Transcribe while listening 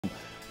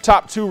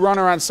Top 2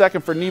 runner on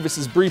second for Nevis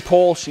is Bree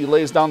Pohl. She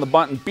lays down the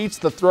bunt and beats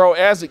the throw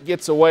as it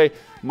gets away.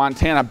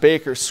 Montana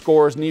Baker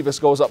scores. Nevis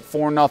goes up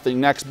 4-0.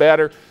 Next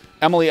batter,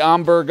 Emily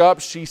Omberg up.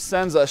 She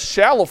sends a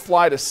shallow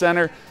fly to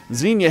center.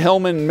 Xenia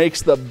Hillman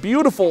makes the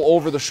beautiful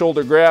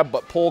over-the-shoulder grab,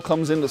 but Pohl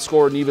comes in to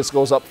score. Nevis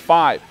goes up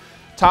 5.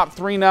 Top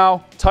 3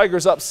 now,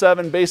 Tigers up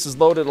 7, bases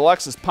loaded.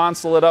 Alexis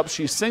Poncelet up.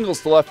 She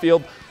singles to left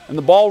field, and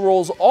the ball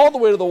rolls all the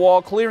way to the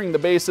wall, clearing the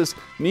bases.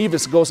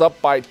 Nevis goes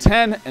up by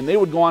 10, and they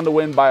would go on to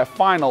win by a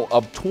final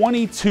of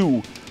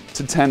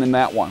 22-10 in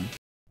that one.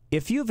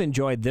 If you've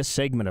enjoyed this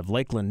segment of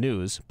Lakeland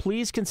News,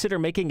 please consider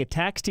making a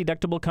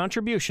tax-deductible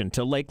contribution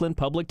to Lakeland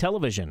Public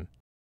Television.